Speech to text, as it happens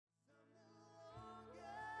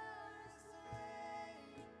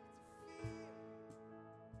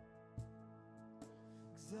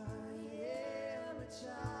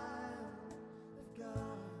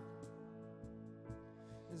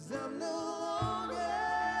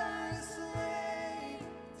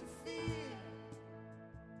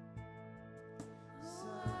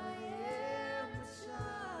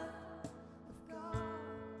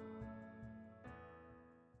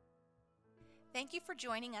Thank you for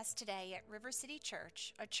joining us today at River City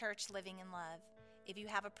Church, a church living in love. If you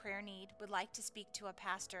have a prayer need, would like to speak to a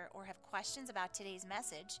pastor, or have questions about today's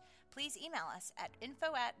message, please email us at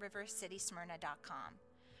info@rivercitysmyrna.com.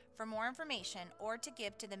 For more information or to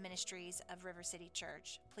give to the ministries of River City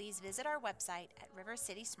Church, please visit our website at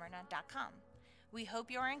rivercitysmyrna.com. We hope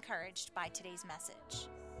you are encouraged by today's message.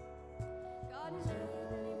 God is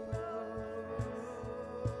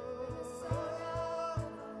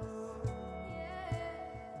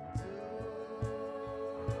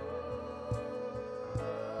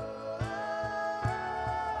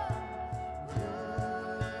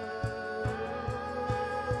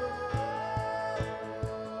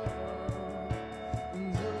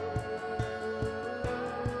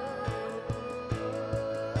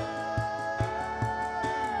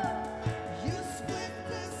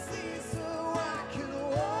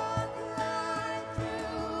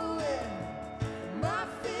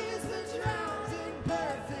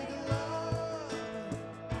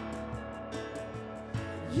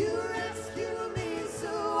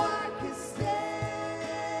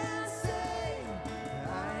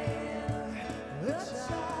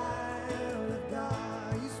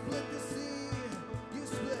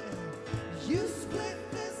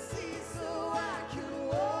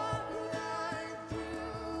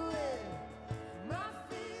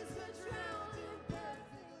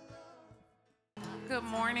Good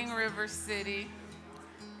morning, River City.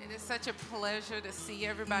 It is such a pleasure to see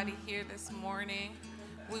everybody here this morning.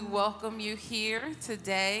 We welcome you here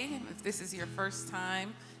today. If this is your first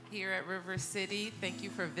time here at River City, thank you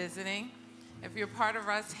for visiting. If you're part of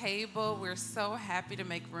our table, we're so happy to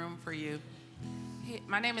make room for you.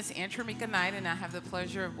 My name is Andromika Knight, and I have the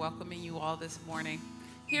pleasure of welcoming you all this morning.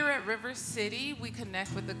 Here at River City, we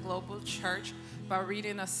connect with the global church by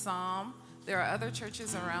reading a psalm. There are other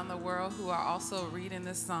churches around the world who are also reading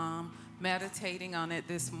the psalm, meditating on it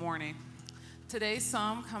this morning. Today's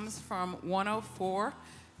psalm comes from 104,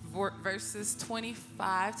 verses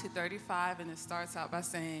 25 to 35, and it starts out by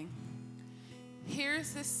saying, "Here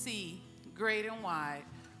is the sea, great and wide,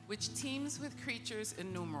 which teems with creatures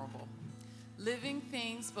innumerable, living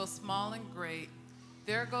things both small and great.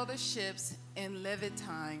 There go the ships in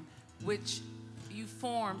Levantine, which you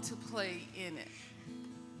formed to play in it.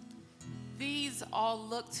 These all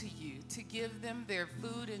look to you to give them their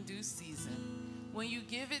food in due season. When you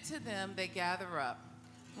give it to them, they gather up.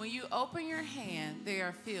 When you open your hand, they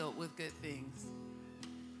are filled with good things.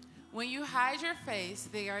 When you hide your face,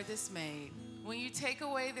 they are dismayed. When you take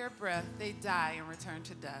away their breath, they die and return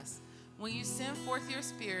to dust. When you send forth your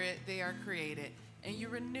spirit, they are created, and you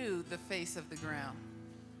renew the face of the ground.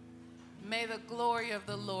 May the glory of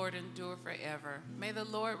the Lord endure forever. May the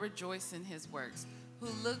Lord rejoice in his works, who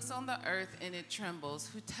looks on the earth and it trembles,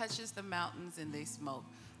 who touches the mountains and they smoke.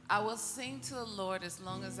 I will sing to the Lord as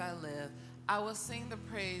long as I live. I will sing the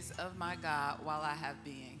praise of my God while I have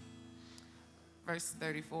being." Verse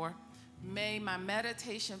 34, "May my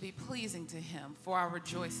meditation be pleasing to him, for I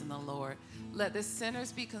rejoice in the Lord. Let the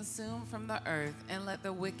sinners be consumed from the earth, and let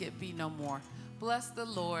the wicked be no more. Bless the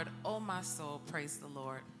Lord, O my soul, praise the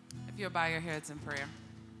Lord." If you'll bow your heads in prayer.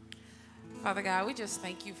 Father God, we just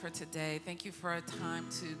thank you for today. Thank you for a time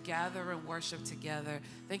to gather and worship together.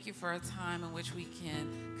 Thank you for a time in which we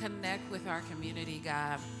can connect with our community,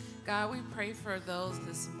 God. God, we pray for those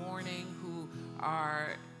this morning who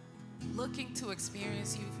are looking to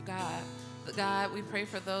experience you, God. God, we pray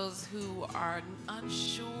for those who are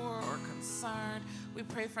unsure or concerned. We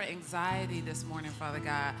pray for anxiety this morning, Father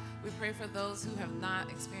God. We pray for those who have not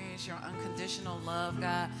experienced your unconditional love,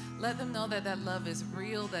 God. Let them know that that love is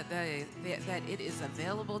real, that it is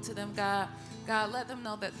available to them, God. God, let them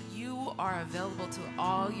know that you are available to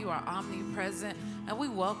all. You are omnipresent, and we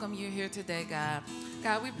welcome you here today, God.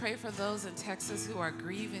 God, we pray for those in Texas who are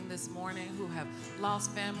grieving this morning, who have lost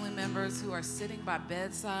family members, who are sitting by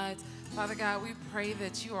bedsides. Father God, we pray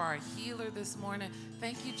that you are a healer this morning.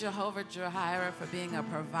 Thank you, Jehovah Jireh, for being a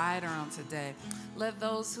provider on today. Let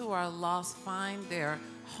those who are lost find their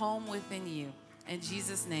home within you. In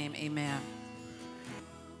Jesus' name, amen.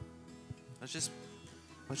 Let's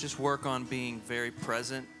just work on being very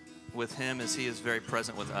present with him as he is very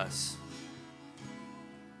present with us.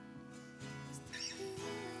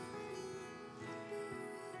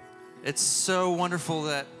 It's so wonderful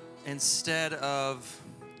that instead of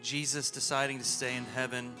Jesus deciding to stay in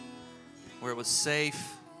heaven where it was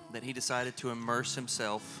safe, that he decided to immerse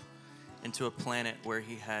himself into a planet where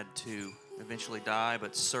he had to eventually die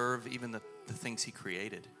but serve even the things he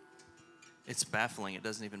created. It's baffling. It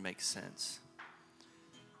doesn't even make sense.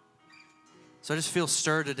 So I just feel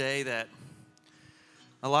stirred today that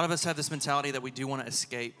a lot of us have this mentality that we do want to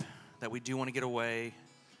escape that we do want to get away,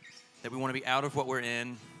 that we want to be out of what we're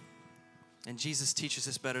in. And Jesus teaches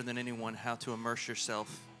us better than anyone how to immerse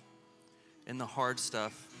yourself in the hard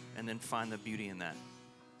stuff and then find the beauty in that.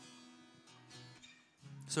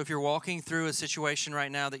 So if you're walking through a situation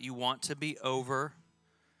right now that you want to be over,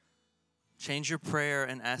 change your prayer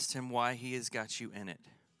and ask him why he has got you in it.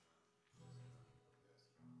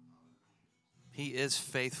 He is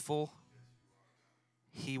faithful.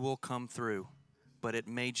 He will come through, but it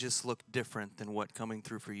may just look different than what coming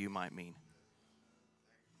through for you might mean.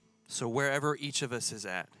 So wherever each of us is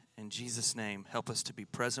at, in Jesus' name, help us to be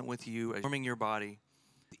present with you, forming your body,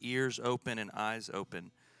 ears open and eyes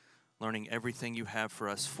open, learning everything you have for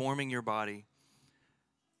us, forming your body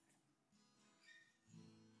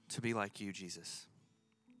to be like you, Jesus.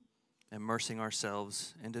 Immersing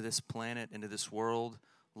ourselves into this planet, into this world,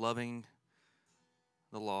 loving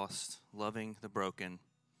the lost, loving the broken,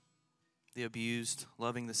 the abused,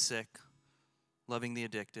 loving the sick, loving the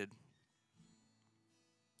addicted,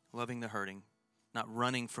 loving the hurting, not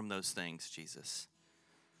running from those things, Jesus.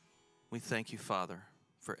 We thank you, Father,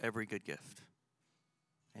 for every good gift.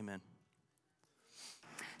 Amen.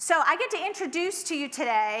 So I get to introduce to you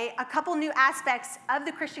today a couple new aspects of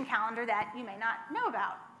the Christian calendar that you may not know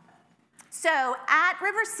about. So at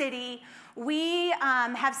River City, we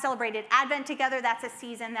have celebrated Advent together. That's a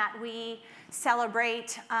season that we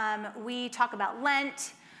celebrate. We talk about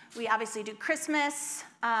Lent. We obviously do Christmas,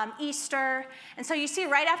 Easter. And so you see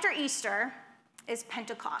right after Easter is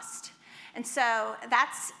Pentecost. And so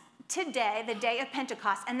that's today, the day of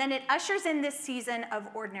Pentecost. And then it ushers in this season of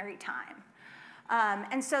ordinary time.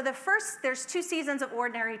 And so there's two seasons of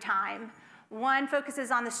ordinary time. One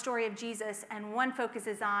focuses on the story of Jesus, and one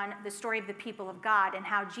focuses on the story of the people of God and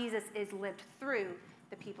how Jesus is lived through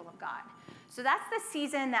the people of God. So that's the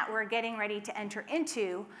season that we're getting ready to enter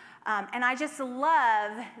into. And I just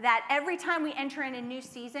love that every time we enter in a new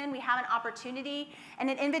season, we have an opportunity and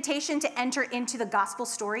an invitation to enter into the gospel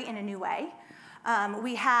story in a new way.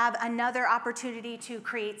 We have another opportunity to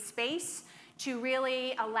create space to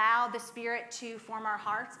really allow the Spirit to form our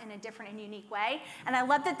hearts in a different and unique way. And I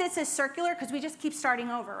love that this is circular because we just keep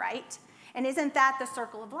starting over, right? And isn't that the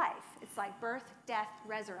circle of life? It's like birth, death,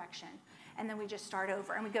 resurrection. And then we just start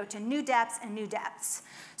over and we go to new depths and new depths.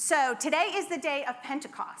 So today is the day of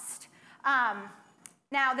Pentecost.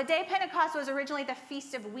 Now, the day of Pentecost was originally the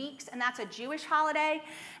Feast of Weeks, and that's a Jewish holiday.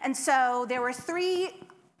 And so there were three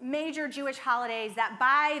major Jewish holidays that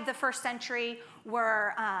by the first century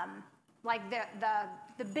were like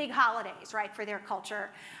the big holidays, right, for their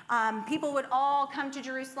culture. People would all come to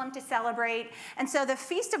Jerusalem to celebrate. And so the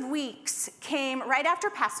Feast of Weeks came right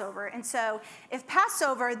after Passover. And so if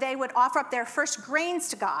Passover, they would offer up their first grains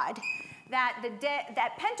to God,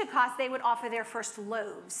 that Pentecost, they would offer their first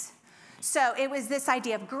loaves. So it was this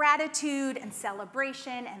idea of gratitude and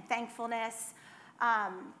celebration and thankfulness.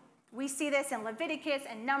 We see this in Leviticus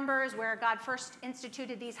and Numbers where God first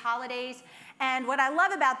instituted these holidays. And what I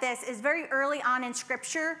love about this is very early on in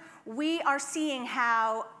Scripture, we are seeing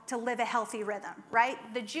how to live a healthy rhythm, right?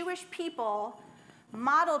 The Jewish people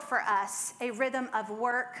modeled for us a rhythm of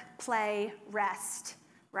work, play, rest,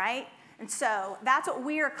 right? And so that's what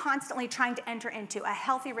we are constantly trying to enter into, a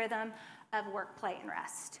healthy rhythm of work, play, and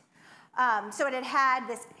rest. So it had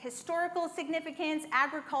this historical significance,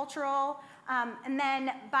 agricultural, and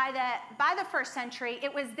then by the first century,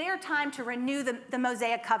 it was their time to renew the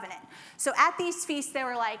Mosaic covenant. So at these feasts, they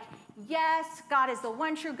were like, yes, God is the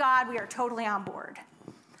one true God. We are totally on board.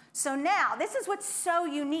 So now, this is what's so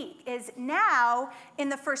unique, is now in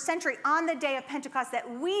the first century, on the day of Pentecost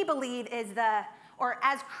that we believe is or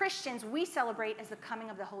as Christians, we celebrate as the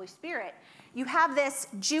coming of the Holy Spirit. You have this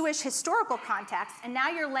Jewish historical context, and now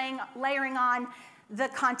you're layering on the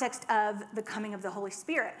context of the coming of the Holy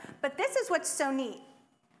Spirit. But this is what's so neat,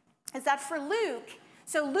 is that for Luke,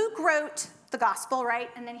 so Luke wrote the gospel,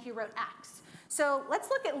 right? And then he wrote Acts. So let's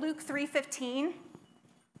look at Luke 3:15.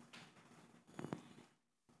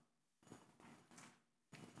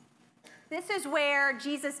 This is where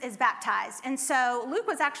Jesus is baptized. And so Luke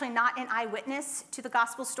was actually not an eyewitness to the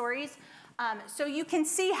gospel stories. So you can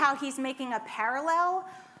see how he's making a parallel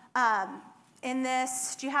in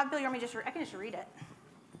this. Do you have, Bill? You want me to I can just read it.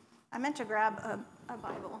 I meant to grab a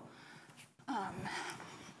Bible.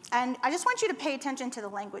 And I just want you to pay attention to the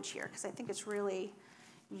language here because I think it's really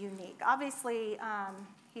unique. Obviously,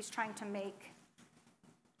 he's trying to make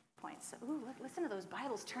points. So, listen to those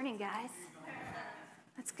Bibles turning, guys.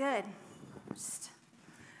 That's good.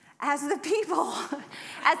 As the people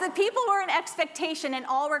were in expectation and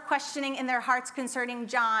all were questioning in their hearts concerning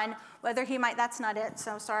John, whether he might, that's not it,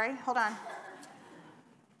 so sorry, hold on.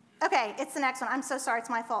 Okay, it's the next one. I'm so sorry. It's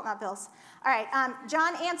my fault, not Bill's. All right.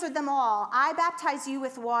 John answered them all. I baptize you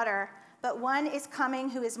with water, but one is coming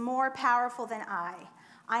who is more powerful than I.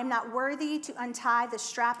 I'm not worthy to untie the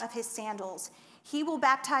strap of his sandals. He will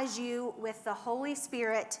baptize you with the Holy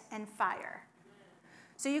Spirit and fire.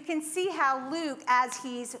 So you can see how Luke, as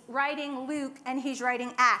he's writing Luke and he's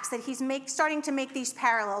writing Acts, that he's starting to make these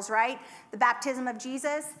parallels, right? The baptism of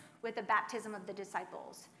Jesus with the baptism of the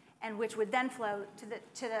disciples, and which would then flow to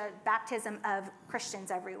the baptism of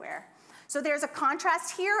Christians everywhere. So there's a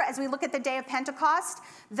contrast here as we look at the day of Pentecost.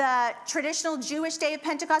 The traditional Jewish day of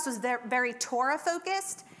Pentecost was very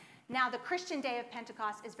Torah-focused. Now the Christian day of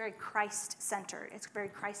Pentecost is very Christ-centered. It's very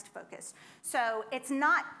Christ-focused. So it's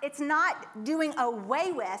not doing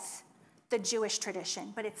away with the Jewish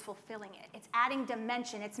tradition, but it's fulfilling it. It's adding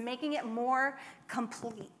dimension. It's making it more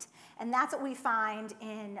complete. And that's what we find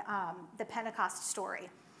in the Pentecost story.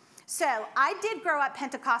 So I did grow up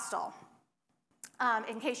Pentecostal,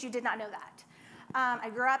 in case you did not know that. I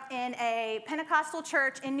grew up in a Pentecostal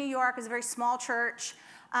church in New York. It was a very small church.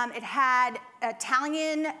 It had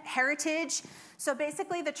Italian heritage. So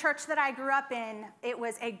basically the church that I grew up in, it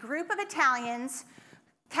was a group of Italians,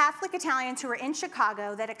 Catholic Italians who were in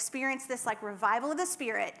Chicago that experienced this like revival of the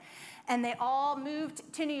Spirit. And they all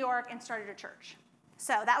moved to New York and started a church.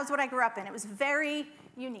 So that was what I grew up in. It was very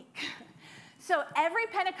unique. So every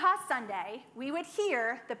Pentecost Sunday, we would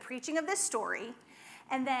hear the preaching of this story,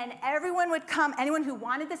 and then everyone would come, anyone who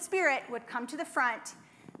wanted the Spirit would come to the front.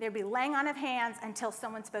 There'd be laying on of hands until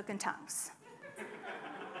someone spoke in tongues.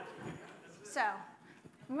 So,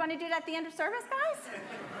 we want to do it at the end of service, guys?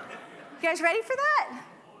 You guys ready for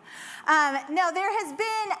that? No, there has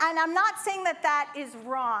been, and I'm not saying that is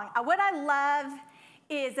wrong. What I love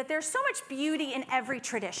is that there's so much beauty in every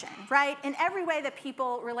tradition, right? In every way that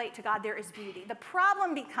people relate to God, there is beauty. The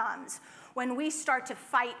problem becomes when we start to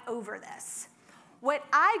fight over this. What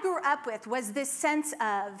I grew up with was this sense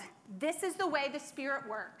of, this is the way the Spirit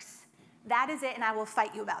works. That is it, and I will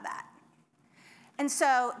fight you about that. And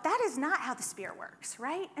so that is not how the Spirit works,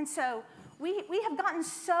 right? And so we have gotten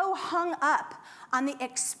so hung up on the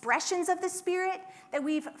expressions of the Spirit that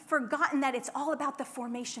we've forgotten that it's all about the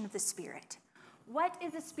formation of the Spirit. What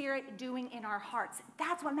is the Spirit doing in our hearts?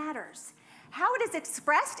 That's what matters. How it is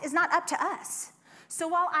expressed is not up to us. So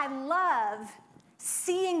while I love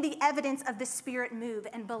seeing the evidence of the Spirit move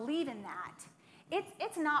and believe in that,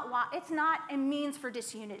 it's not a means for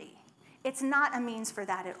disunity. It's not a means for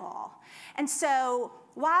that at all. And so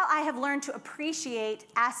while I have learned to appreciate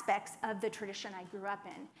aspects of the tradition I grew up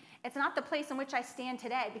in, it's not the place in which I stand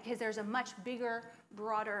today because there's a much bigger,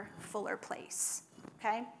 broader, fuller place,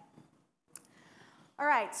 okay? All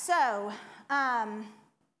right, so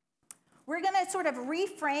we're going to sort of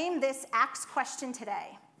reframe this Acts question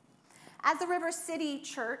today. As the River City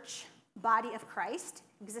Church, body of Christ,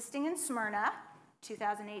 existing in Smyrna,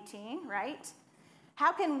 2018, right?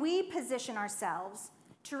 How can we position ourselves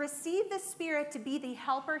to receive the Spirit to be the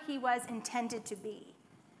helper he was intended to be?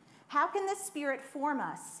 How can the Spirit form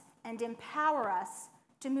us and empower us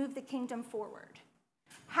to move the kingdom forward?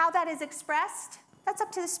 How that is expressed, that's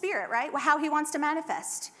up to the Spirit, right? How he wants to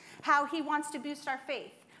manifest, how he wants to boost our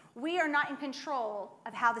faith. We are not in control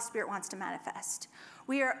of how the Spirit wants to manifest.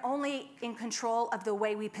 We are only in control of the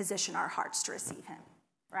way we position our hearts to receive him,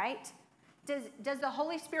 right? Does the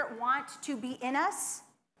Holy Spirit want to be in us?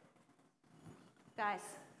 Guys?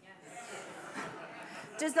 Yes.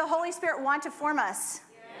 Does the Holy Spirit want to form us?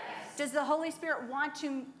 Yes. Does the Holy Spirit want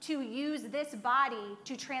to use this body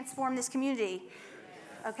to transform this community?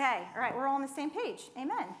 Okay, all right, we're all on the same page.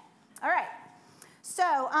 Amen. All right,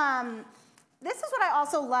 so this is what I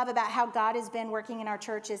also love about how God has been working in our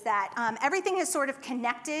church is that everything has sort of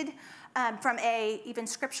connected from a even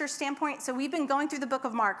scripture standpoint. So we've been going through the book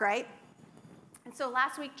of Mark, right? And so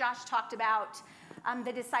last week, Josh talked about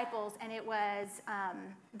the disciples, and it was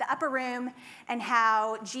the upper room and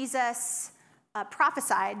how Jesus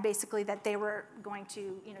prophesied basically that they were going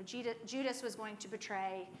to, Judas was going to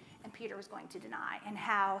betray and Peter was going to deny, and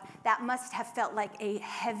how that must have felt like a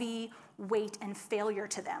heavy weight and failure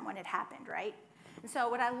to them when it happened, right? And so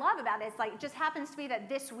what I love about it is it just happens to be that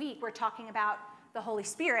this week we're talking about the Holy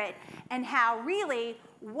Spirit and how really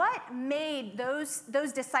what made those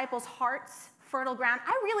disciples' hearts fertile ground.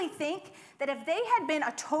 I really think that if they had been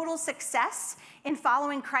a total success in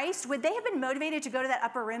following Christ, would they have been motivated to go to that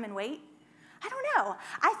upper room and wait? I don't know.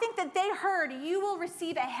 I think that they heard, you will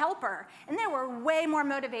receive a helper, and they were way more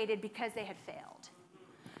motivated because they had failed.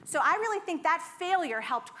 So I really think that failure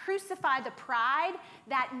helped crucify the pride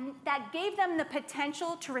that gave them the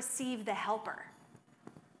potential to receive the helper.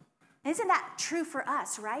 Isn't that true for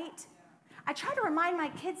us, right? I try to remind my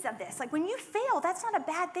kids of this. Like, when you fail, that's not a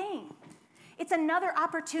bad thing. It's another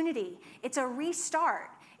opportunity. It's a restart.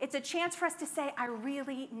 It's a chance for us to say, I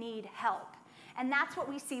really need help. And that's what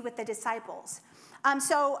we see with the disciples.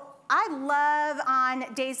 So I love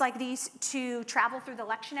on days like these to travel through the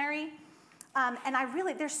lectionary. And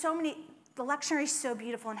there's so many, the lectionary is so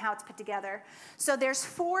beautiful in how it's put together. So there's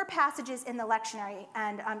 4 passages in the lectionary.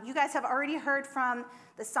 And you guys have already heard from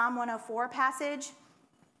the Psalm 104 passage.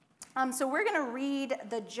 So we're going to read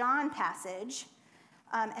the John passage.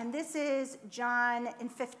 And this is John in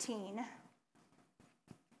 15.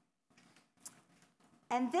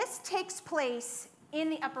 And this takes place in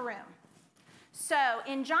the upper room. So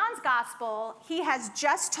in John's gospel, he has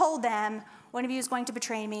just told them, one of you is going to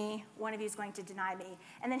betray me, one of you is going to deny me.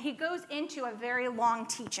 And then he goes into a very long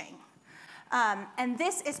teaching. And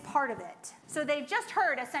this is part of it. So they've just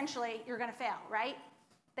heard, essentially, you're going to fail, right?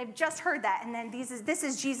 They've just heard that. And then this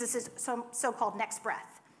is Jesus' so-called next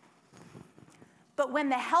breath. But when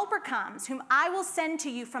the Helper comes, whom I will send to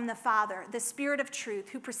you from the Father, the Spirit of truth,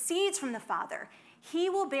 who proceeds from the Father, he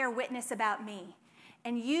will bear witness about me.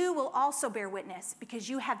 And you will also bear witness, because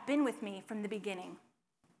you have been with me from the beginning.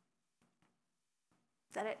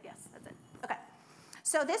 Is that it? Yes, that's it. Okay.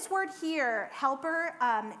 So this word here, helper,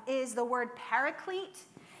 is the word paraclete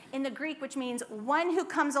in the Greek, which means one who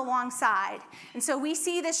comes alongside. And so we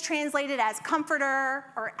see this translated as comforter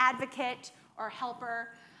or advocate or helper.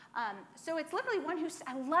 So it's literally one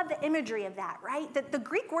I love the imagery of that, right? The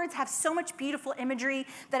Greek words have so much beautiful imagery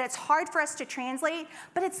that it's hard for us to translate,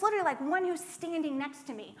 but it's literally like one who's standing next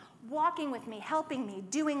to me, walking with me, helping me,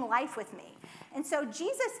 doing life with me. And so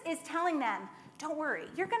Jesus is telling them, don't worry,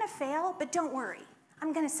 you're going to fail, but don't worry.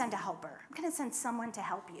 I'm going to send a helper. I'm going to send someone to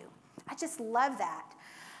help you. I just love that.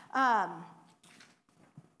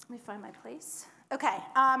 Let me find my place. Okay,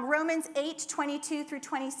 Romans 8:22 through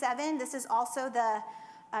 27. This is also the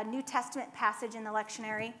New Testament passage in the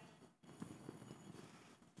lectionary.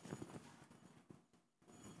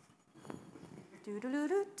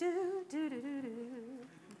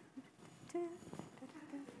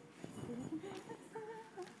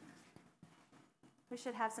 We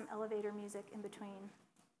should have some elevator music in between.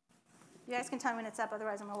 You guys can tell me when it's up,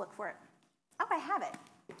 otherwise I'm going to look for it. Oh, I have it.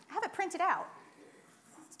 I have it printed out.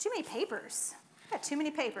 It's too many papers. I've got too many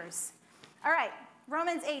papers. All right,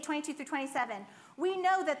 Romans 8:22 through 27. We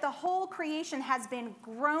know that the whole creation has been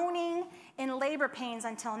groaning in labor pains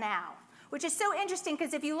until now, which is so interesting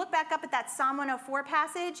because if you look back up at that Psalm 104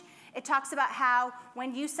 passage, it talks about how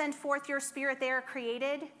when you send forth your spirit, they are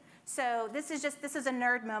created. So this is a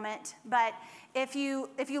nerd moment, but if you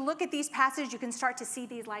look at these passages, you can start to see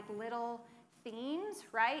these like little themes,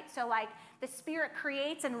 right? So like the Spirit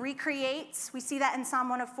creates and recreates. We see that in Psalm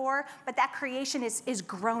 104, but that creation is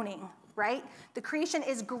groaning, right? The creation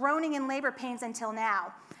is groaning in labor pains until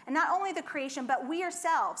now. And not only the creation, but we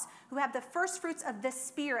ourselves, who have the first fruits of the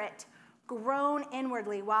Spirit, groan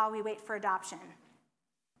inwardly while we wait for adoption,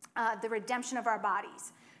 the redemption of our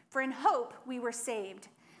bodies. For in hope we were saved.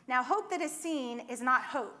 Now hope that is seen is not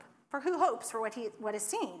hope, for who hopes for what is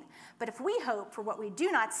seen? But if we hope for what we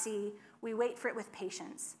do not see, we wait for it with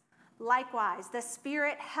patience. Likewise, the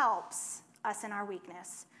Spirit helps us in our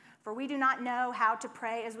weakness. For we do not know how to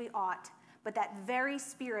pray as we ought, but that very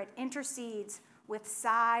Spirit intercedes with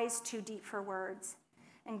sighs too deep for words.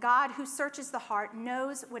 And God, who searches the heart,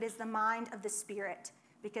 knows what is the mind of the Spirit,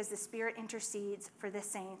 because the Spirit intercedes for the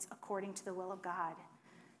saints according to the will of God.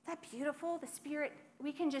 Isn't that beautiful? The Spirit,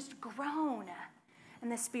 we can just groan,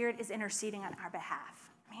 and the Spirit is interceding on our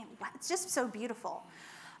behalf. I mean, it's just so beautiful.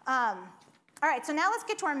 All right, so now let's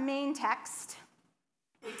get to our main text.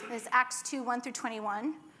 It's Acts 2, 1 through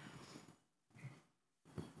 21.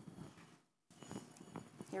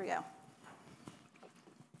 Here we go.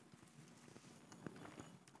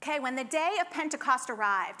 Okay, when the day of Pentecost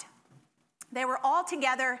arrived, they were all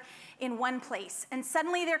together in one place, and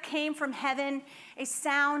suddenly there came from heaven a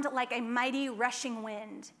sound like a mighty rushing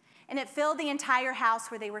wind, and it filled the entire house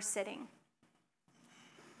where they were sitting.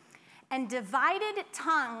 And divided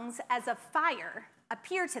tongues as of fire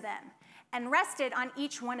appeared to them and rested on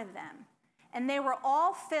each one of them. And they were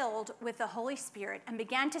all filled with the Holy Spirit and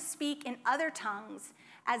began to speak in other tongues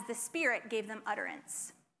as the Spirit gave them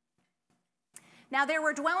utterance. Now there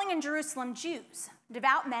were dwelling in Jerusalem Jews,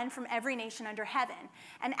 devout men from every nation under heaven.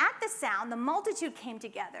 And at the sound, the multitude came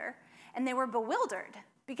together, and they were bewildered,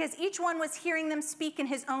 because each one was hearing them speak in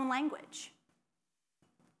his own language.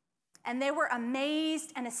 And they were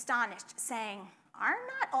amazed and astonished, saying, "Are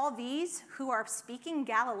not all these who are speaking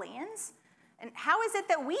Galileans? And how is it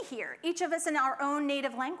that we hear, each of us in our own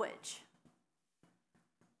native language?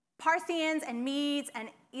 Parthians and Medes and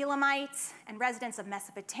Elamites and residents of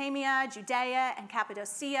Mesopotamia, Judea and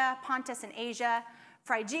Cappadocia, Pontus and Asia,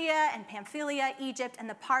 Phrygia and Pamphylia, Egypt, and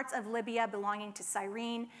the parts of Libya belonging to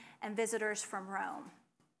Cyrene, and visitors from Rome.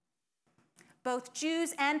 Both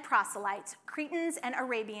Jews and proselytes, Cretans and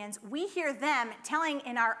Arabians, we hear them telling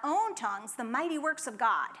in our own tongues the mighty works of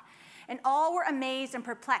God. And all were amazed and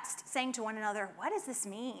perplexed, saying to one another, "What does this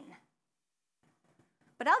mean?"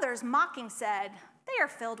 But others, mocking, said, "They are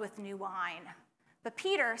filled with new wine." But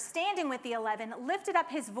Peter, standing with the 11, lifted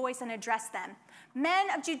up his voice and addressed them.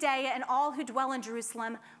 "Men of Judea and all who dwell in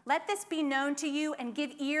Jerusalem, let this be known to you and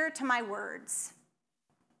give ear to my words.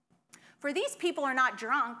 For these people are not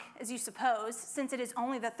drunk, as you suppose, since it is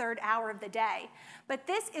only the 3rd hour of the day. But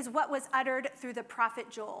this is what was uttered through the prophet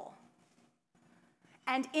Joel.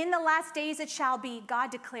 And in the last days it shall be,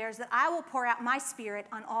 God declares, that I will pour out my spirit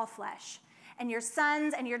on all flesh. And your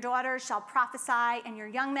sons and your daughters shall prophesy, and your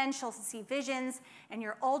young men shall see visions, and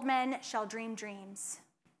your old men shall dream dreams.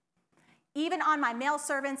 Even on my male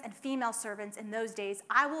servants and female servants in those days,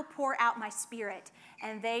 I will pour out my spirit,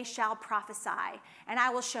 and they shall prophesy. And I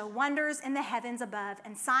will show wonders in the heavens above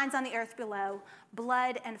and signs on the earth below,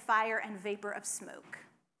 blood and fire and vapor of smoke.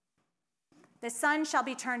 The sun shall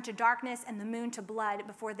be turned to darkness and the moon to blood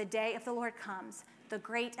before the day of the Lord comes, the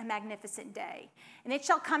great and magnificent day. And it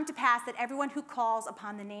shall come to pass that everyone who calls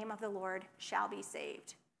upon the name of the Lord shall be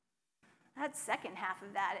saved." That second half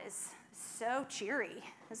of that is so cheery,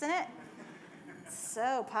 isn't it?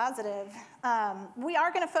 So positive. We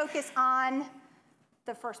are going to focus on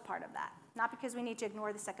the first part of that. Not because we need to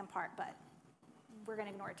ignore the second part, but we're going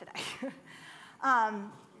to ignore it today.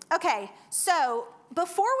 Okay, so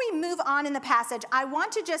before we move on in the passage, I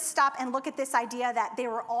want to just stop and look at this idea that they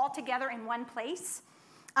were all together in one place.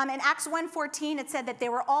 In Acts 1:14, it said that they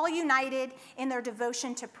were all united in their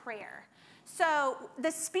devotion to prayer. So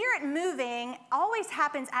the Spirit moving always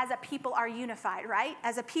happens as a people are unified, right?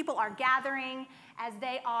 As a people are gathering, as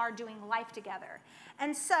they are doing life together.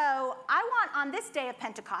 And so I want on this day of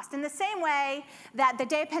Pentecost, in the same way that the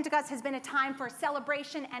day of Pentecost has been a time for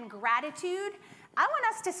celebration and gratitude, I want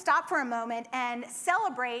us to stop for a moment and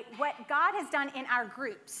celebrate what God has done in our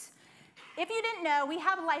groups. If you didn't know, we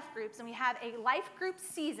have life groups, and we have a life group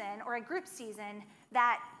season or a group season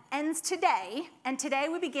that ends today, and today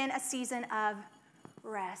we begin a season of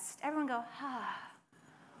rest. Everyone go, ah.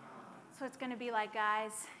 That's what it's going to be like,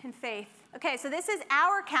 guys, in faith. Okay, so this is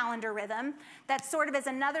our calendar rhythm that sort of is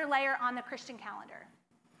another layer on the Christian calendar.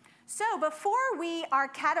 So before we are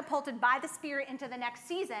catapulted by the Spirit into the next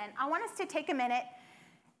season, I want us to take a minute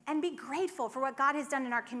and be grateful for what God has done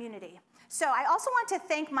in our community. So I also want to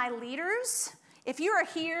thank my leaders. If you are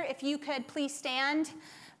here, if you could please stand.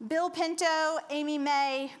 Bill Pinto, Amy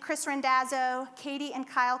May, Chris Rendazzo, Katie and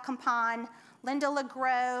Kyle Campan, Linda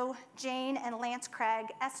LeGros, Jane and Lance Craig,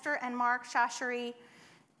 Esther and Mark Shashari,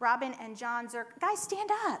 Robin and John Zirk. Guys, stand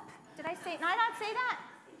up. Did I not say that?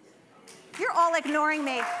 You're all ignoring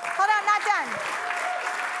me. Hold on, not done.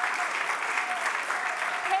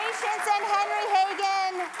 Patience and Henry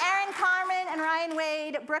Hagan, Aaron Carmen and Ryan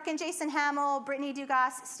Wade, Brooke and Jason Hamill, Brittany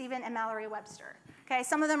Dugas, Stephen and Mallory Webster. Okay,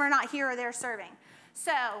 some of them are not here or they're serving.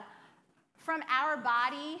 So, from our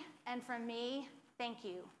body and from me, thank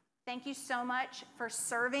you. Thank you so much for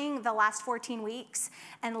serving the last 14 weeks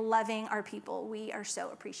and loving our people. We are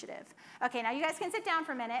so appreciative. Okay, now you guys can sit down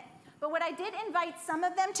for a minute. But what I did invite some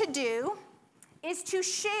of them to do is to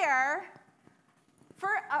share for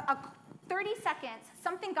 30 seconds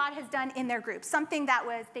something God has done in their group, something that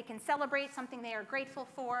they can celebrate, something they are grateful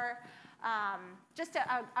for, just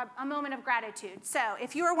a moment of gratitude. So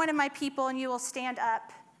if you are one of my people and you will stand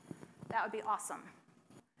up, that would be awesome.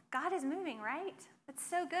 God is moving, right? It's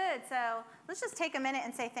so good. So let's just take a minute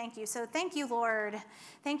and say thank you. So thank you, Lord.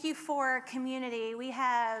 Thank you for community. We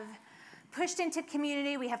have pushed into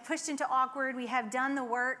community. We have pushed into awkward. We have done the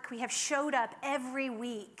work. We have showed up every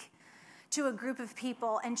week to a group of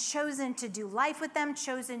people and chosen to do life with them,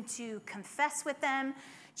 chosen to confess with them,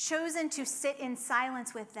 chosen to sit in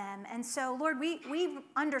silence with them. And so, Lord, we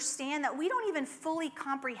understand that we don't even fully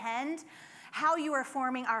comprehend how you are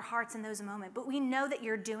forming our hearts in those moments, but we know that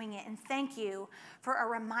you're doing it, and thank you for a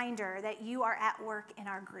reminder that you are at work in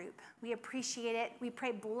our group. We appreciate it. We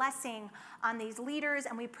pray blessing on these leaders,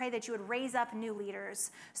 and we pray that you would raise up new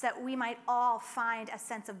leaders so that we might all find a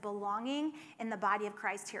sense of belonging in the body of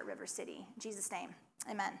Christ here at River City. In Jesus' name,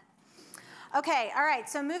 amen. Okay, all right,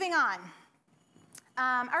 so moving on.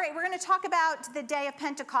 All right, we're going to talk about the day of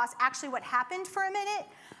Pentecost, actually what happened for a minute.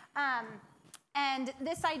 And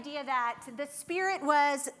this idea that the Spirit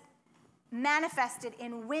was manifested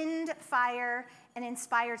in wind, fire, and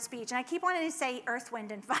inspired speech. And I keep wanting to say earth,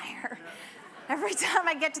 wind, and fire. Every time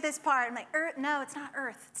I get to this part, I'm like, earth? No, it's not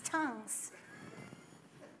earth, it's tongues.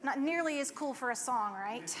 Not nearly as cool for a song,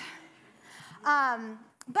 right?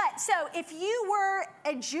 But so if you were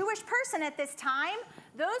a Jewish person at this time,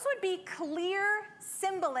 those would be clear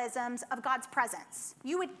symbolisms of God's presence.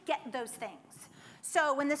 You would get those things.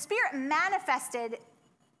 So when the Spirit manifested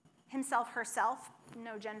himself, herself,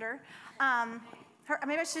 no gender,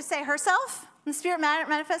 maybe I should say herself. When the Spirit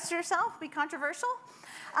manifested herself, be controversial.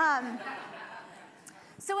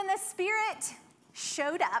 So when the Spirit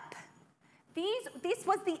showed up, this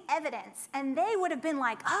was the evidence, and they would have been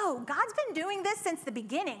like, oh, God's been doing this since the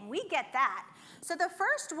beginning. We get that. So the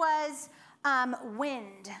first was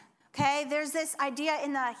wind. Okay, there's this idea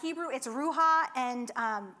in the Hebrew, it's ruha, and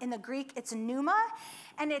in the Greek, it's pneuma.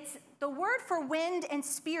 And it's the word for wind and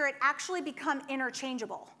spirit actually become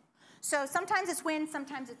interchangeable. So sometimes it's wind,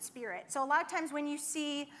 sometimes it's spirit. So a lot of times when you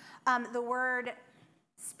see the word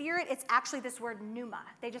spirit, it's actually this word pneuma.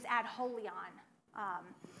 They just add holy on,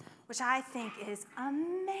 which I think is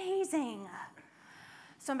amazing.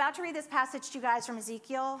 So I'm about to read this passage to you guys from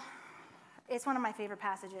Ezekiel. It's one of my favorite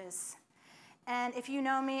passages. And if you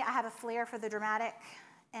know me, I have a flair for the dramatic,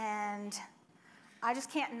 and I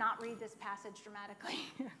just can't not read this passage dramatically.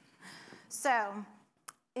 So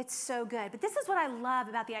it's so good. But this is what I love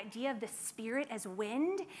about the idea of the Spirit as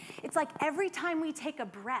wind. It's like every time we take a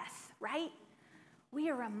breath, right? We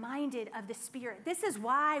are reminded of the Spirit. This is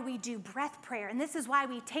why we do breath prayer, and this is why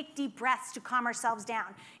we take deep breaths to calm ourselves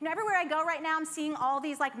down. You know, everywhere I go right now, I'm seeing all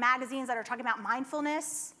these like magazines that are talking about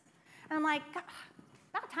mindfulness, and I'm like, God,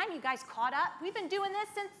 about time you guys caught up. We've been doing this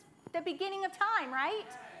since the beginning of time, right?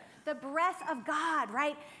 The breath of God,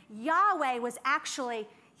 right? Yahweh was actually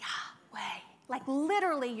Yahweh, like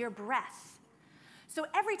literally your breath. So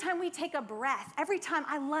every time we take a breath, every time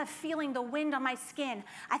I love feeling the wind on my skin,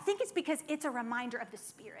 I think it's because it's a reminder of the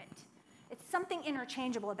Spirit. It's something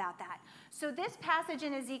interchangeable about that. So this passage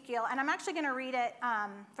in Ezekiel, and I'm actually going to read it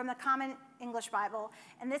from the Common English Bible,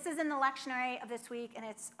 and this is in the lectionary of this week, and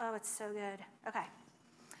it's so good. Okay.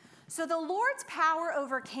 So the Lord's power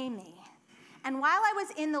overcame me, and while I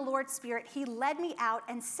was in the Lord's Spirit, he led me out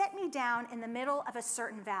and set me down in the middle of a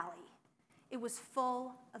certain valley. It was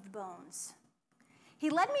full of bones. He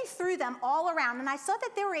led me through them all around, and I saw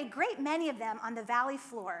that there were a great many of them on the valley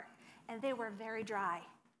floor, and they were very dry.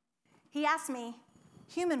 He asked me,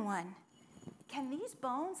 human one, can these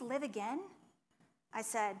bones live again? I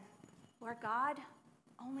said, Lord God,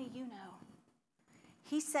 only you know.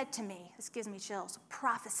 He said to me, this gives me chills,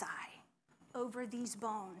 prophesy over these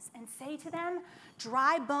bones and say to them,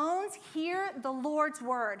 dry bones, hear the Lord's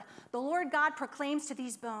word. The Lord God proclaims to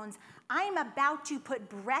these bones, I am about to put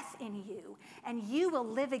breath in you, and you will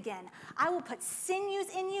live again. I will put sinews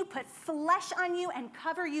in you, put flesh on you, and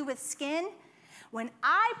cover you with skin. When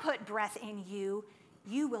I put breath in you,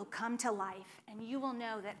 you will come to life, and you will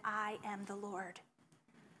know that I am the Lord.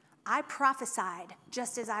 I prophesied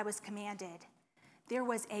just as I was commanded. There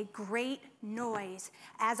was a great noise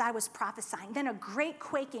as I was prophesying, then a great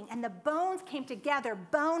quaking, and the bones came together,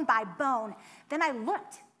 bone by bone. Then I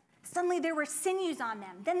looked. Suddenly there were sinews on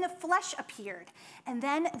them. Then the flesh appeared, and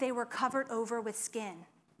then they were covered over with skin.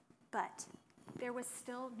 But there was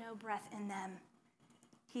still no breath in them.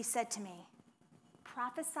 He said to me,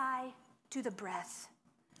 prophesy to the breath.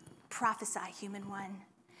 Prophesy, human one.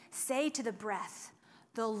 Say to the breath,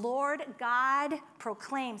 the Lord God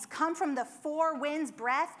proclaims, come from the four winds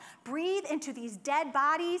breath, breathe into these dead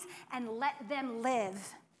bodies and let them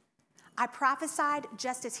live. I prophesied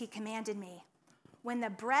just as he commanded me. When the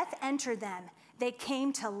breath entered them, they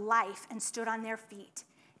came to life and stood on their feet,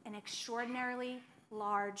 an extraordinarily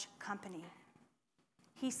large company.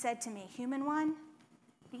 He said to me, human one,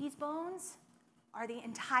 these bones are the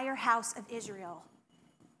entire house of Israel.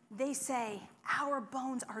 They say, our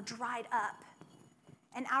bones are dried up,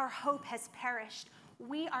 and our hope has perished.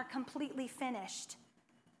 We are completely finished.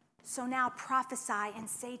 So now prophesy and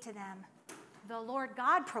say to them, the Lord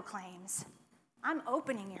God proclaims, I'm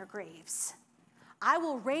opening your graves. I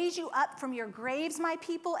will raise you up from your graves, my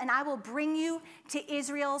people, and I will bring you to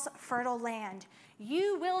Israel's fertile land.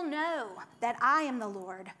 You will know that I am the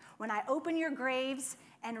Lord when I open your graves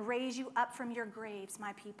and raise you up from your graves,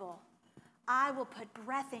 my people. I will put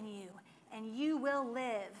breath in you, and you will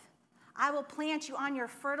live. I will plant you on your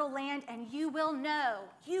fertile land, and you will know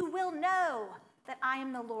that I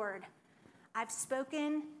am the Lord. I've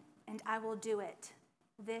spoken, and I will do it.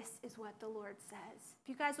 This is what the Lord says. If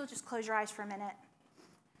you guys will just close your eyes for a minute.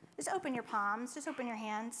 Just open your palms. Just open your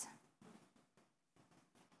hands.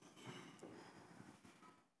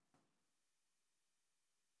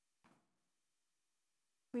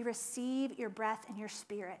 We receive your breath and your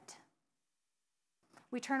spirit.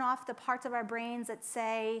 We turn off the parts of our brains that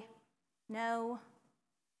say no,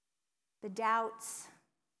 the doubts,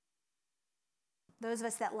 those of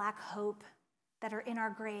us that lack hope, that are in our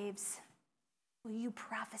graves. Will you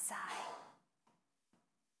prophesy?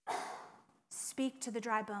 Speak to the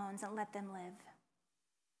dry bones and let them live.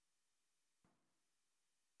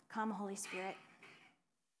 Come, Holy Spirit.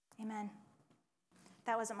 Amen.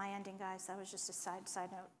 That wasn't my ending, guys. That was just a side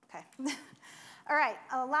note. Okay. All right.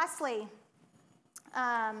 Lastly,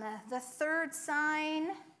 the third sign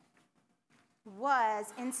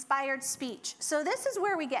was inspired speech. So this is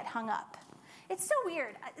where we get hung up. It's so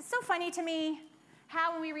weird. It's so funny to me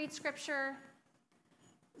how when we read scripture,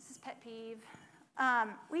 this is pet peeve,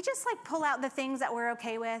 we just like pull out the things that we're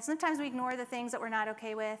okay with. Sometimes we ignore the things that we're not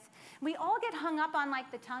okay with. We all get hung up on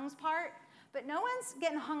like the tongues part, but no one's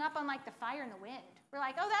getting hung up on like the fire and the wind. We're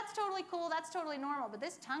like, oh, that's totally cool, that's totally normal, but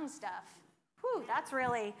this tongue stuff, whew, that's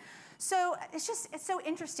really, so it's so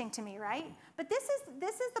interesting to me, right? But this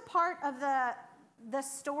is the part of the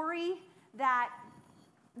story that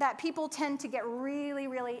people tend to get really,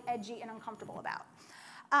 really edgy and uncomfortable about.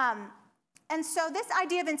 And so this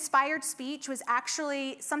idea of inspired speech was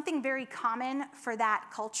actually something very common for that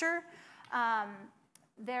culture.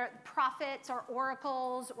 Their prophets or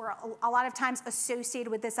oracles were a lot of times associated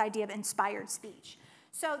with this idea of inspired speech.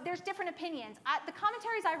 So there's different opinions. The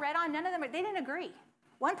commentaries I read on, none of them, they didn't agree.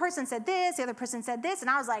 One person said this, the other person said this, and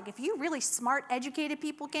I was like, if you really smart, educated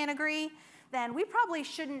people can't agree, then we probably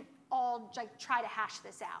shouldn't all like try to hash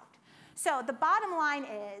this out. So the bottom line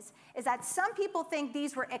is that some people think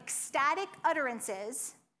these were ecstatic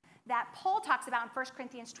utterances that Paul talks about in 1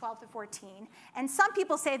 Corinthians 12-14, and some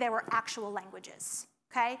people say they were actual languages,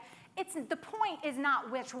 okay? The point is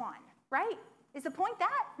not which one, right? Is the point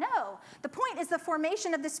that? No. The point is the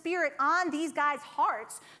formation of the Spirit on these guys'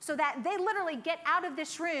 hearts so that they literally get out of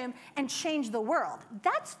this room and change the world.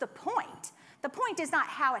 That's the point. The point is not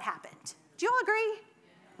how it happened. Do you all agree?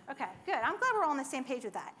 Okay, good. I'm glad we're all on the same page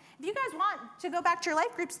with that. If you guys want to go back to your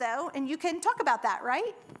life groups, though, and you can talk about that,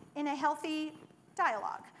 right? In a healthy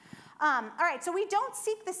dialogue. All right, so we don't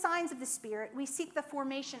seek the signs of the Spirit. We seek the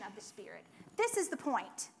formation of the Spirit. This is the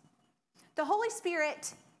point. The Holy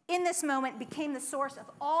Spirit, in this moment, became the source of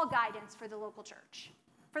all guidance for the local church,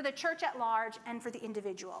 for the church at large, and for the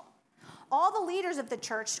individual. All the leaders of the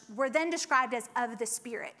church were then described as of the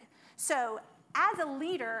Spirit. So as a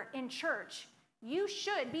leader in church, you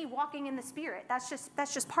should be walking in the Spirit. That's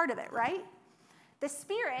just part of it, right? The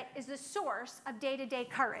Spirit is the source of day-to-day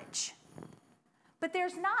courage. But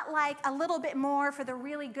there's not like a little bit more for the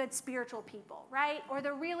really good spiritual people, right? Or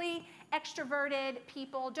the really extroverted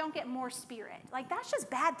people don't get more Spirit. Like, that's just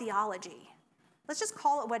bad theology. Let's just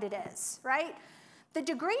call it what it is, right? The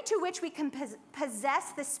degree to which we can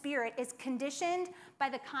possess the Spirit is conditioned by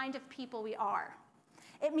the kind of people we are.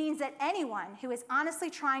 It means that anyone who is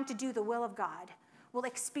honestly trying to do the will of God will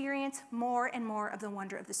experience more and more of the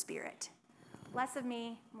wonder of the Spirit. Less of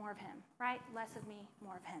me, more of him, right? Less of me,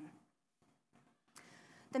 more of him.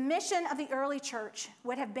 The mission of the early church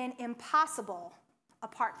would have been impossible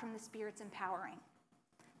apart from the Spirit's empowering.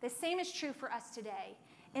 The same is true for us today.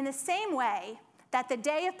 In the same way that the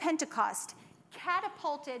day of Pentecost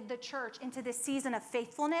catapulted the church into this season of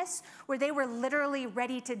faithfulness where they were literally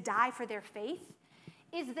ready to die for their faith,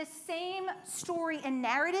 is the same story and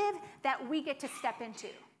narrative that we get to step into,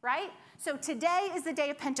 right? So today is the day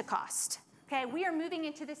of Pentecost, okay? We are moving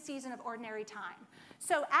into this season of ordinary time.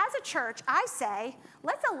 So as a church, I say,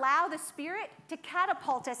 let's allow the Spirit to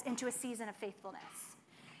catapult us into a season of faithfulness.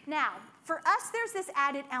 Now, for us, there's this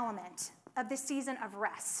added element of the season of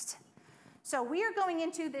rest. So we are going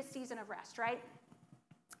into this season of rest, right?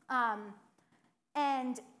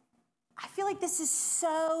 And I feel like this is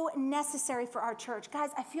so necessary for our church. Guys,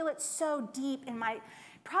 I feel it so deep in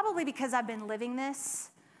probably because I've been living this.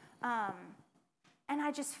 And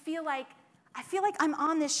I just feel like I'm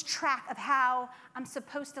on this track of how I'm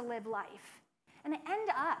supposed to live life. And I end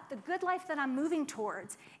up, the good life that I'm moving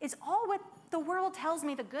towards is all what the world tells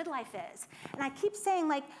me the good life is. And I keep saying,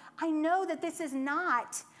 like, I know that this is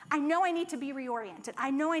not, I know I need to be reoriented.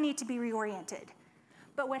 I know I need to be reoriented.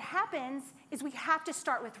 But what happens is we have to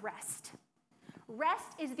start with rest. Rest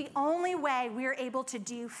is the only way we're able to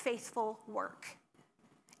do faithful work.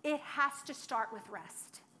 It has to start with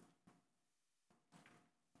rest.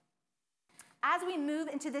 As we move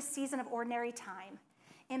into this season of ordinary time,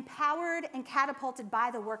 empowered and catapulted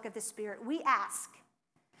by the work of the Spirit, we ask,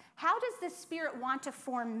 how does the Spirit want to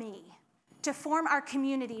form me, to form our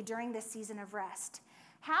community during this season of rest?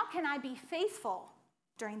 How can I be faithful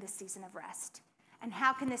during this season of rest? And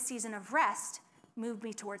how can this season of rest moved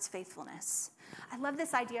me towards faithfulness. I love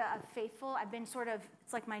this idea of faithful. I've been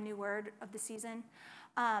it's like my new word of the season.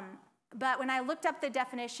 But when I looked up the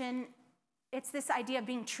definition, it's this idea of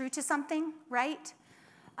being true to something, right?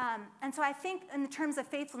 And so I think in the terms of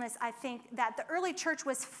faithfulness, I think that the early church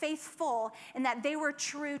was faithful in that they were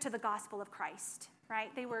true to the gospel of Christ, right?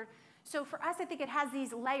 So for us, I think it has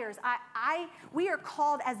these layers. We are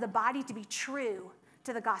called as the body to be true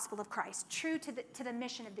to the gospel of Christ, true to the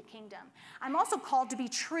mission of the kingdom. I'm also called to be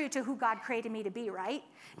true to who God created me to be, right?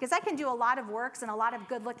 Because I can do a lot of works and a lot of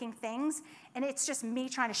good-looking things, and it's just me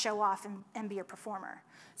trying to show off and be a performer.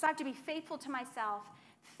 So I have to be faithful to myself,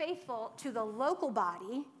 faithful to the local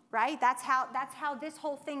body, right? That's how this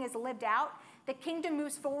whole thing is lived out. The kingdom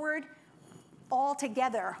moves forward all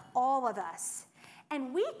together, all of us.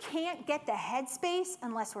 And we can't get the headspace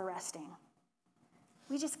unless we're resting.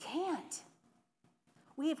 We just can't.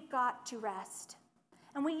 We've got to rest.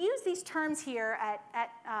 And we use these terms here at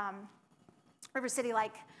River City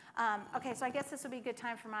okay, so I guess this will be a good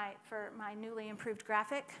time for my newly improved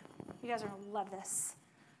graphic. You guys are going to love this.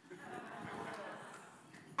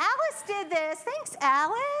 Alice did this. Thanks,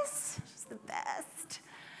 Alice. She's the best.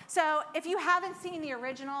 So if you haven't seen the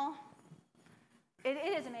original, it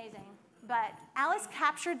is amazing. But Alice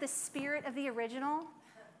captured the spirit of the original,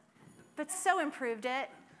 but so improved it.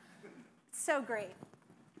 So great.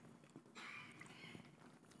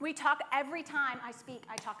 We talk, every time I speak,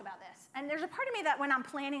 I talk about this. And there's a part of me that when I'm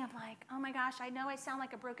planning, I'm like, oh my gosh, I know I sound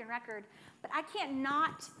like a broken record, but I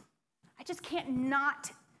just can't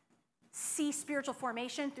not see spiritual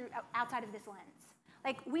formation outside of this lens.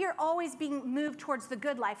 Like, we are always being moved towards the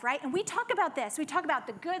good life, right? And we talk about this. We talk about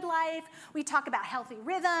the good life. We talk about healthy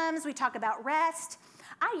rhythms. We talk about rest.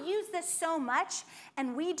 I use this so much,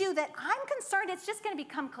 and we do that I'm concerned it's just going to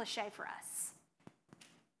become cliche for us.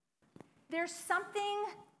 There's something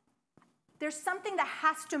that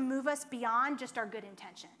has to move us beyond just our good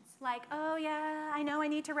intentions. Like, oh yeah, I know I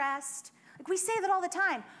need to rest. Like, we say that all the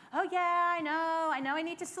time. Oh yeah, I know I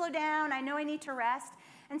need to slow down. I know I need to rest.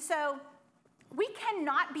 And so we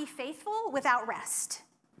cannot be faithful without rest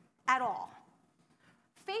at all.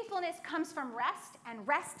 Faithfulness comes from rest, and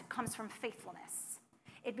rest comes from faithfulness.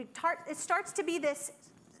 It starts to be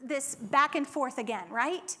this back and forth again,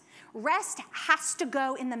 right? Rest has to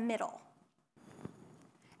go in the middle.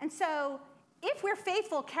 And so if we're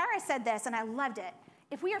faithful, Kara said this, and I loved it.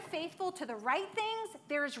 If we are faithful to the right things,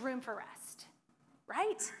 there is room for rest,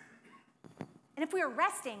 right? And if we are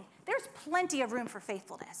resting, there's plenty of room for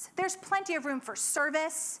faithfulness. There's plenty of room for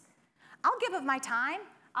service. I'll give of my time.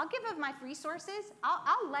 I'll give of my resources.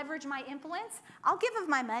 I'll leverage my influence. I'll give of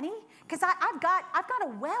my money because I've got a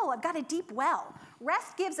well. I've got a deep well.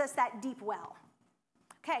 Rest gives us that deep well.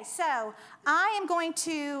 Okay, so I am going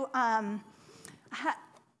to,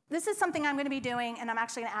 this is something I'm going to be doing, and I'm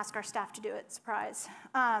actually going to ask our staff to do it, surprise.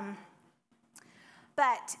 But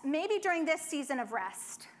maybe during this season of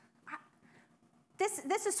rest,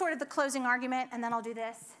 this is sort of the closing argument, and then I'll do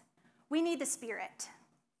this. We need the Spirit.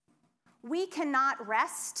 We cannot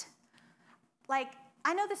rest. Like,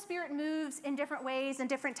 I know the Spirit moves in different ways and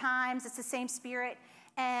different times. It's the same Spirit.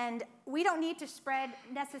 And we don't need to spread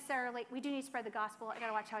necessarily, we do need to spread the gospel. I got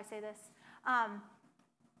to watch how I say this.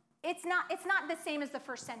 It's not the same as the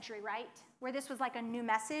first century, right? Where this was like a new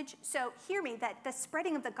message. So hear me, that the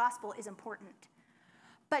spreading of the gospel is important.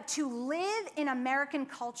 But to live in American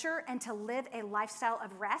culture and to live a lifestyle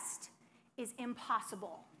of rest is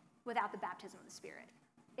impossible without the baptism of the Spirit.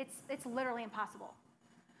 It's literally impossible.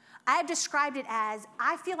 I have described it as,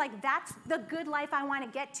 I feel like that's the good life I want to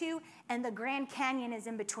get to, and the Grand Canyon is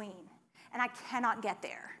in between, and I cannot get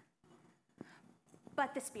there.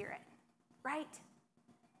 But the Spirit, right?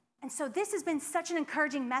 And so this has been such an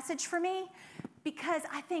encouraging message for me, because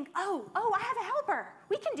I think, oh, I have a helper.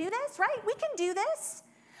 We can do this, right? We can do this.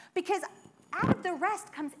 Because out of the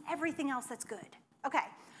rest comes everything else that's good. Okay,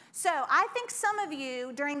 so I think some of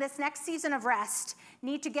you during this next season of rest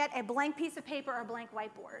need to get a blank piece of paper or a blank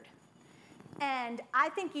whiteboard. And I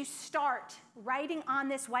think you start writing on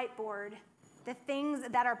this whiteboard the things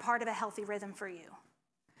that are part of a healthy rhythm for you.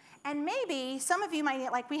 And maybe some of you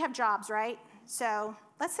might, like, we have jobs, right? So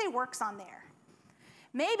let's say work's on there.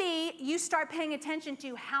 Maybe you start paying attention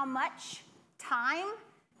to how much time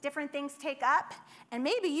different things take up, and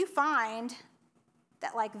maybe you find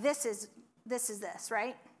that, like, this is this,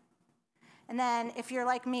 right? And then if you're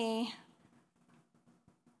like me,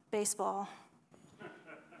 baseball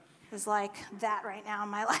is like that right now in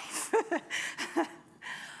my life.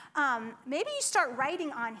 Maybe you start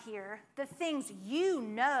writing on here the things you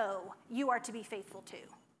know you are to be faithful to.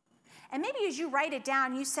 And maybe as you write it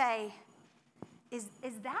down, you say, is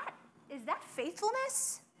Is that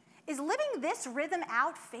faithfulness? Is living this rhythm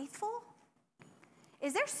out faithful?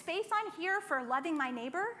 Is there space on here for loving my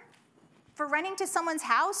neighbor? For running to someone's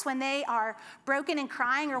house when they are broken and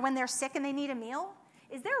crying or when they're sick and they need a meal?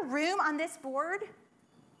 Is there room on this board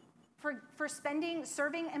for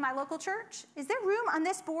serving in my local church? Is there room on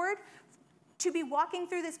this board to be walking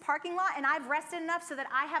through this parking lot and I've rested enough so that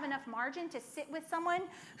I have enough margin to sit with someone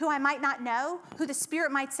who I might not know, who the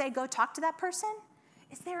Spirit might say, go talk to that person?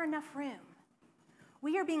 Is there enough room?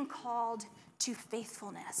 We are being called to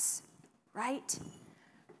faithfulness, right?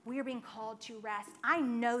 We are being called to rest. I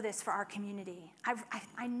know this for our community.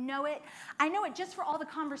 I know it. I know it just for all the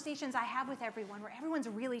conversations I have with everyone where everyone's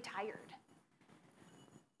really tired.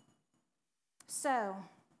 So,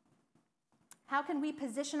 how can we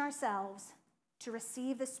position ourselves to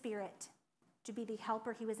receive the Spirit, to be the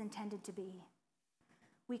helper he was intended to be?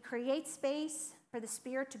 We create space for the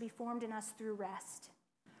Spirit to be formed in us through rest.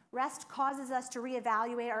 Rest causes us to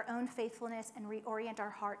reevaluate our own faithfulness and reorient our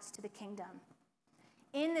hearts to the kingdom.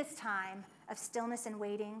 In this time of stillness and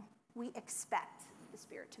waiting, we expect the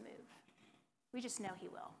Spirit to move. We just know he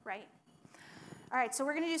will, right? All right, so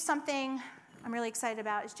we're going to do something I'm really excited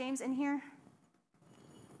about. Is James in here?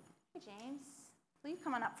 Hey, James. Will you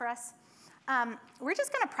come on up for us? We're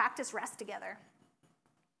just going to practice rest together.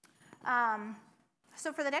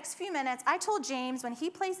 So for the next few minutes, I told James when he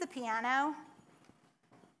plays the piano,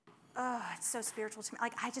 it's so spiritual to me.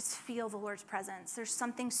 Like, I just feel the Lord's presence. There's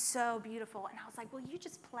something so beautiful. And I was like, will you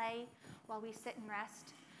just play while we sit and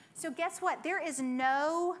rest? So guess what? There's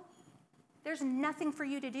nothing for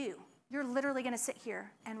you to do. You're literally going to sit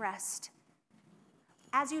here and rest.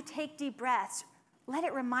 As you take deep breaths, let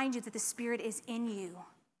it remind you that the Spirit is in you,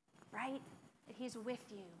 right? That he's with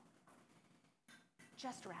you.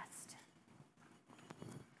 Just rest.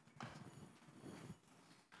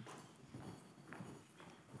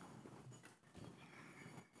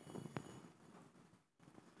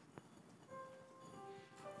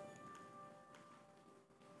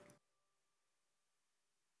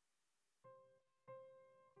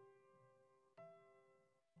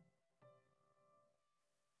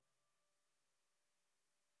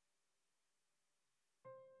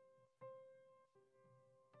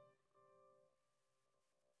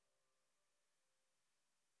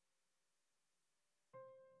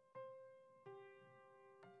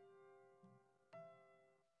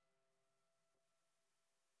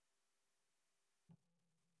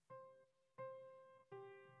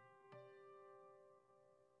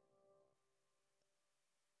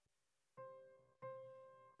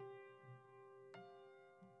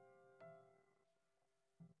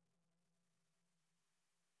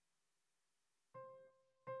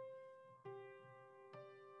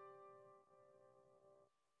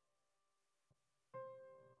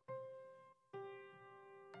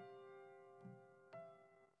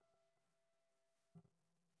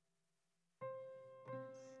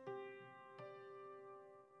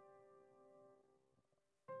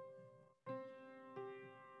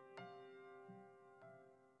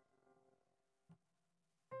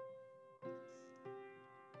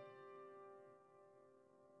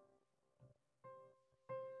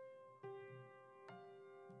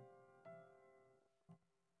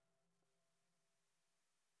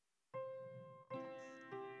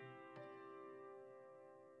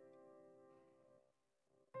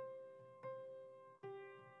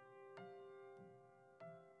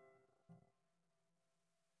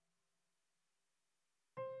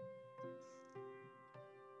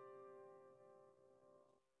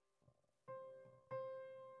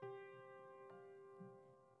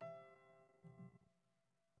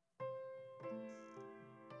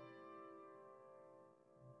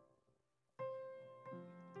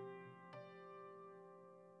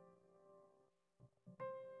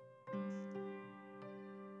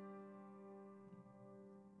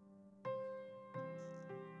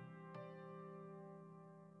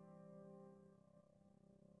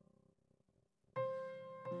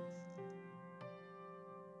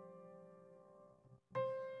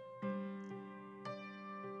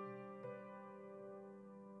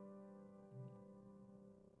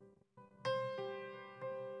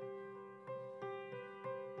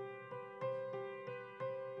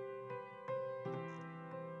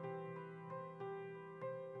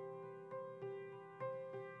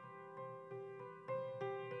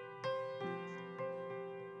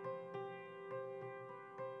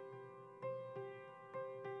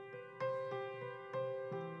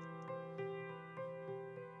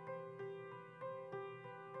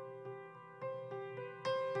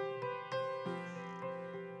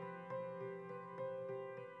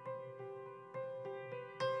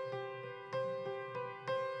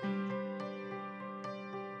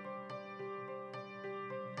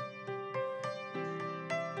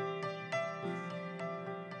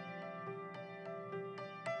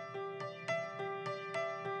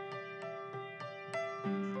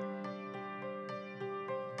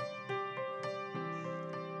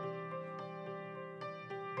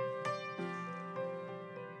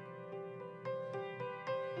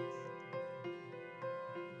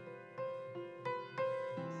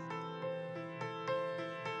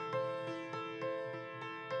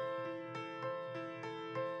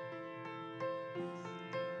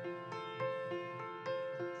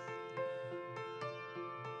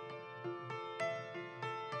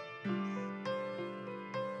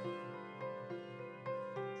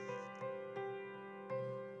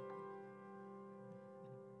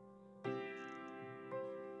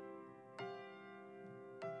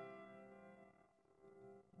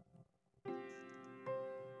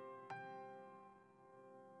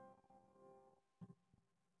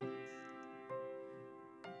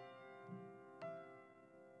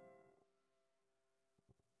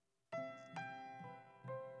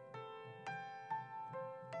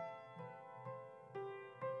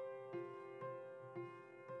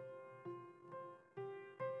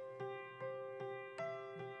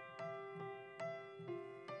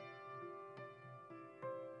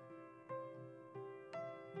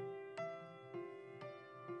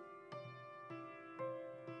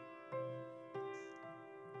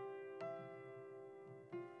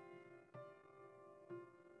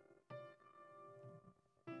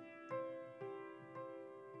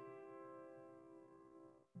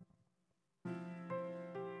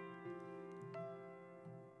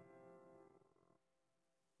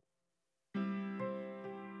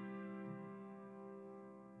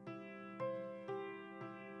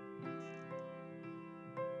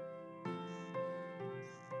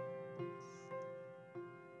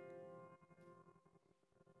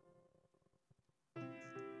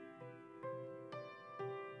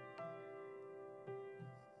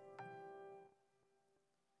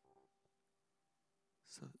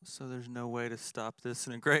 So there's no way to stop this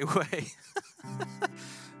in a great way.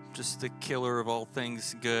 Just the killer of all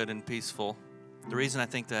things good and peaceful. The reason I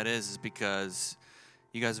think that is because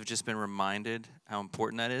you guys have just been reminded how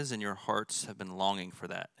important that is, and your hearts have been longing for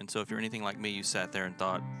that. And so if you're anything like me, you sat there and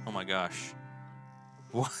thought, oh my gosh,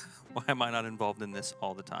 why am I not involved in this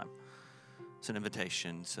all the time? It's an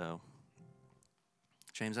invitation. So,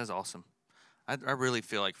 James, that's awesome. I really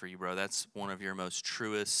feel like for you, bro, that's one of your most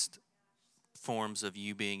truest forms of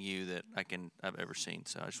you being you that I've ever seen.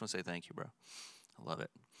 So I just want to say thank you, bro. I love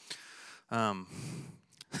it.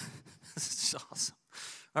 This is awesome.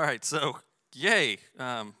 All right, so yay.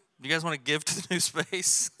 You guys want to give to the new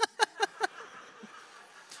space?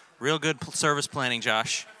 Real good service planning,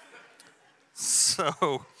 Josh.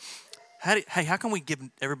 So, how can we get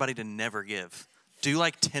everybody to never give? Do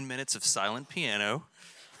like 10 minutes of silent piano.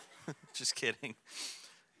 Just kidding.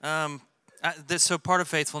 So part of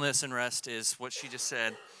faithfulness and rest is what she just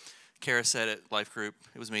said. Kara said it, Life Group.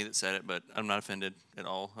 It was me that said it, but I'm not offended at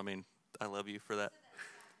all. I mean, I love you for that.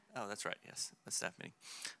 Oh, that's right. Yes, that's staff meeting.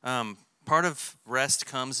 Part of rest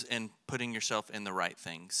comes in putting yourself in the right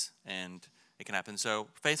things, and it can happen. So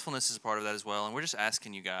faithfulness is a part of that as well, and we're just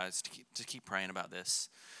asking you guys to keep praying about this.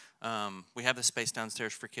 We have the space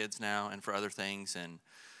downstairs for kids now and for other things, and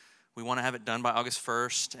we want to have it done by August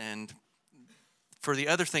 1st, and for the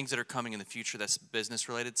other things that are coming in the future, that's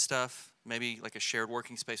business-related stuff, maybe like a shared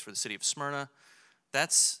working space for the city of Smyrna.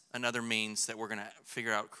 That's another means that we're going to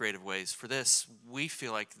figure out creative ways. For this, we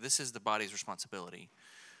feel like this is the body's responsibility.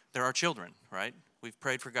 They're our children, right? We've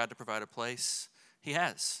prayed for God to provide a place. He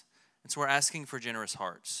has. And so we're asking for generous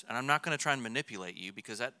hearts. And I'm not going to try and manipulate you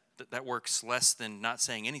because that works less than not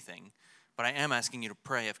saying anything. But I am asking you to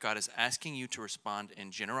pray if God is asking you to respond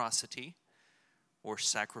in generosity or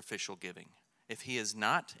sacrificial giving. If he is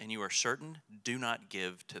not, and you are certain, do not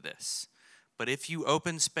give to this. But if you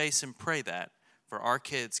open space and pray that, for our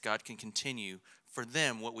kids, God can continue for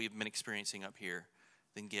them what we've been experiencing up here,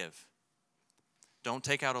 then give. Don't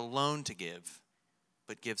take out a loan to give,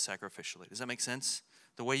 but give sacrificially. Does that make sense?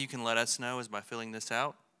 The way you can let us know is by filling this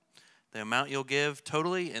out. The amount you'll give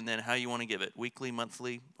totally, and then how you want to give it, weekly,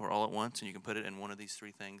 monthly, or all at once, and you can put it in one of these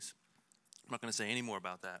three things. I'm not going to say any more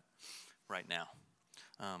about that right now.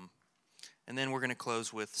 And then we're going to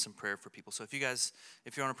close with some prayer for people. So if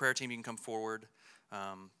you're on a prayer team, you can come forward.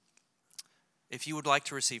 If you would like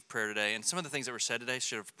to receive prayer today, and some of the things that were said today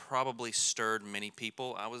should have probably stirred many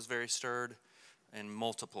people. I was very stirred in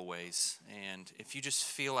multiple ways. And if you just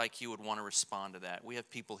feel like you would want to respond to that, we have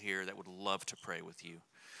people here that would love to pray with you.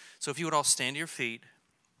 So if you would all stand to your feet.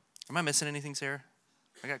 Am I missing anything, Sarah?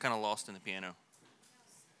 I got kind of lost in the piano.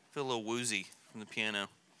 I feel a little woozy from the piano.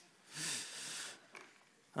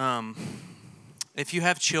 If you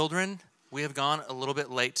have children, we have gone a little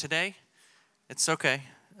bit late today. It's okay.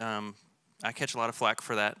 I catch a lot of flack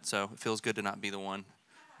for that, so it feels good to not be the one.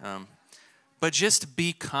 But just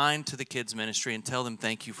be kind to the kids' ministry and tell them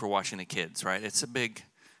thank you for watching the kids, right? It's a big,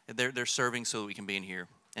 they're serving so that we can be in here.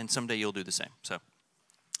 And someday you'll do the same. So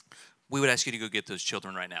we would ask you to go get those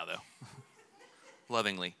children right now, though.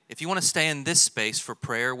 Lovingly. If you want to stay in this space for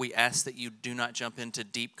prayer, we ask that you do not jump into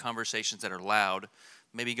deep conversations that are loud.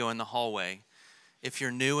 Maybe go in the hallway. If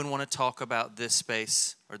you're new and want to talk about this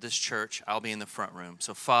space or this church, I'll be in the front room.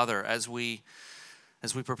 So, Father, as we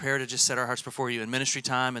prepare to just set our hearts before you in ministry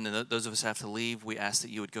time, and then those of us have to leave, we ask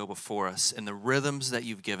that you would go before us in the rhythms that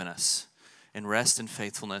you've given us in rest and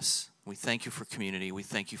faithfulness. We thank you for community. We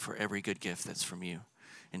thank you for every good gift that's from you.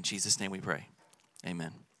 In Jesus' name we pray.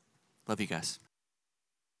 Amen. Love you guys.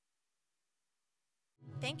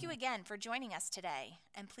 Thank you again for joining us today,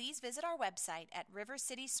 and please visit our website at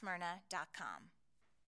rivercitysmyrna.com.